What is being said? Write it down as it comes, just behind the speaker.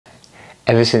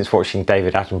Ever since watching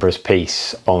David Attenborough's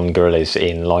piece on gorillas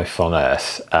in Life on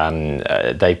Earth,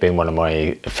 they've been one of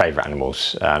my favourite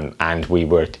animals, and we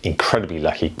were incredibly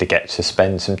lucky to get to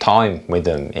spend some time with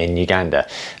them in Uganda.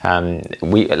 I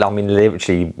mean,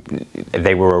 literally,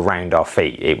 they were around our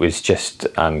feet. It was just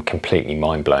completely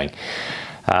mind-blowing.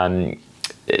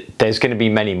 There's going to be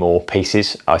many more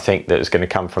pieces, I think, that's going to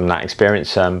come from that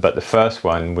experience, but the first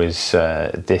one was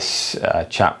this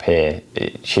chap here.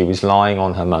 She was lying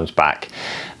on her mum's back,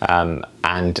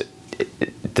 and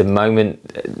the moment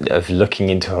of looking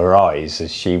into her eyes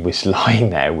as she was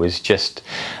lying there was just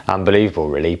unbelievable,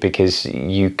 really, because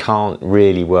you can't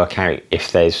really work out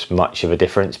if there's much of a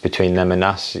difference between them and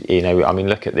us. You know, I mean,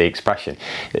 look at the expression.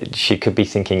 She could be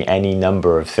thinking any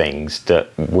number of things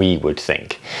that we would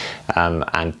think,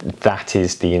 and that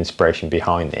is the inspiration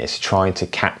behind this, trying to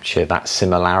capture that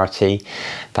similarity,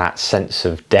 that sense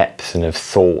of depth and of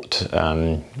thought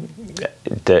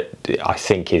that I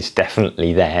think is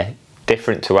definitely there.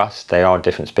 Different to us, they are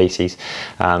different species,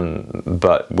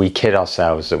 but we kid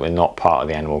ourselves that we're not part of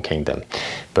the animal kingdom.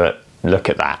 But look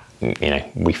at that, you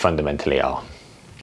know, we fundamentally are.